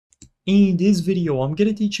In this video, I'm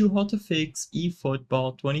gonna teach you how to fix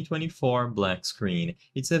eFootball 2024 black screen.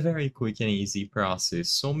 It's a very quick and easy process,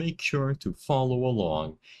 so make sure to follow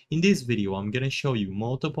along. In this video, I'm gonna show you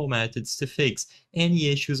multiple methods to fix any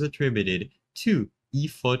issues attributed to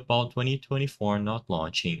eFootball 2024 not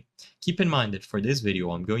launching. Keep in mind that for this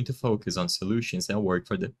video, I'm going to focus on solutions that work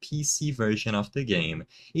for the PC version of the game.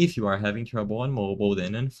 If you are having trouble on mobile,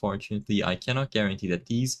 then unfortunately, I cannot guarantee that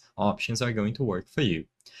these options are going to work for you.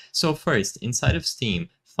 So first, inside of Steam,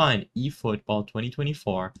 find eFootball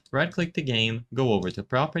 2024, right-click the game, go over to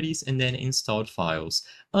Properties, and then Installed Files.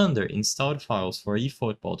 Under Installed Files for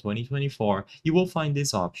eFootball 2024, you will find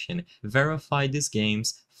this option, Verify this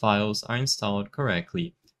game's files are installed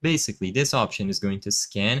correctly. Basically, this option is going to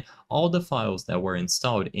scan all the files that were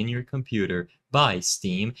installed in your computer by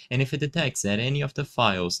Steam, and if it detects that any of the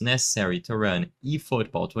files necessary to run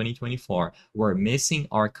eFootball 2024 were missing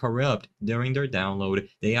or corrupt during their download,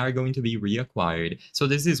 they are going to be reacquired. So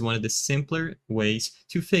this is one of the simpler ways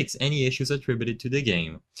to fix any issues attributed to the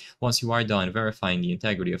game. Once you are done verifying the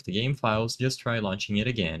integrity of the game files, just try launching it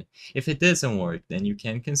again. If it doesn't work, then you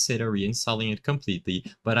can consider reinstalling it completely,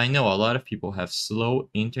 but I know a lot of people have slow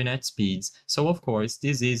internet speeds, so of course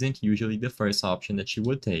this isn't usually the first option that you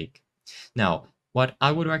would take. Now, what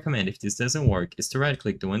I would recommend if this doesn't work is to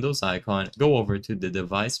right-click the Windows icon, go over to the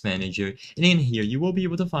Device Manager, and in here you will be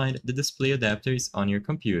able to find the display adapters on your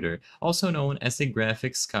computer, also known as the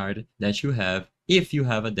graphics card that you have if you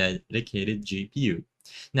have a dedicated GPU.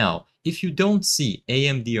 Now, if you don't see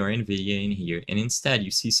AMD or NVIDIA in here, and instead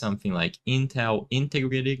you see something like Intel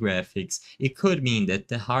Integrated Graphics, it could mean that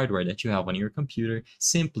the hardware that you have on your computer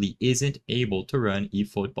simply isn't able to run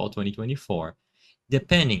eFootball 2024.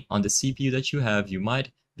 Depending on the CPU that you have, you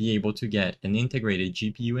might be able to get an integrated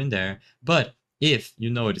GPU in there, but if you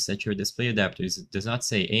notice that your display adapter does not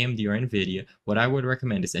say AMD or NVIDIA, what I would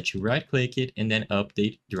recommend is that you right-click it and then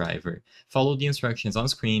update driver. Follow the instructions on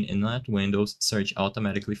screen and let Windows search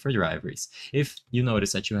automatically for drivers. If you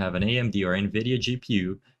notice that you have an AMD or NVIDIA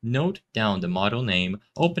GPU, note down the model name,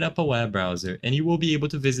 open up a web browser, and you will be able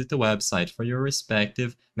to visit the website for your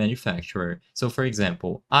respective manufacturer. So for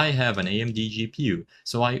example, I have an AMD GPU,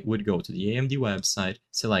 so I would go to the AMD website,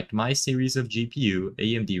 select my series of GPU,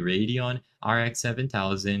 AMD Radeon RX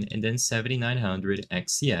 7000, and then 7900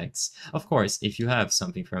 XCX. Of course, if you have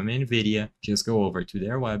something from NVIDIA, just go over to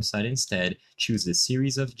their website instead, choose the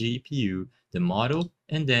series of GPU, the model,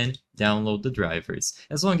 and then download the drivers.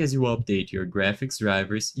 As long as you update your graphics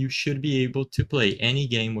drivers, you should be able to play any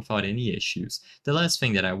game without any issues. The last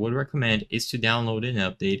thing that I would recommend is to download and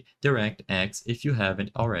update DirectX if you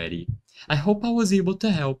haven't already. I hope I was able to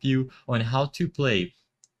help you on how to play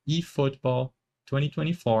eFootball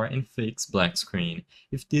 2024 and fix black screen.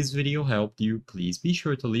 If this video helped you, please be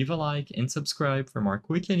sure to leave a like and subscribe for more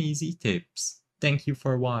quick and easy tips. Thank you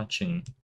for watching.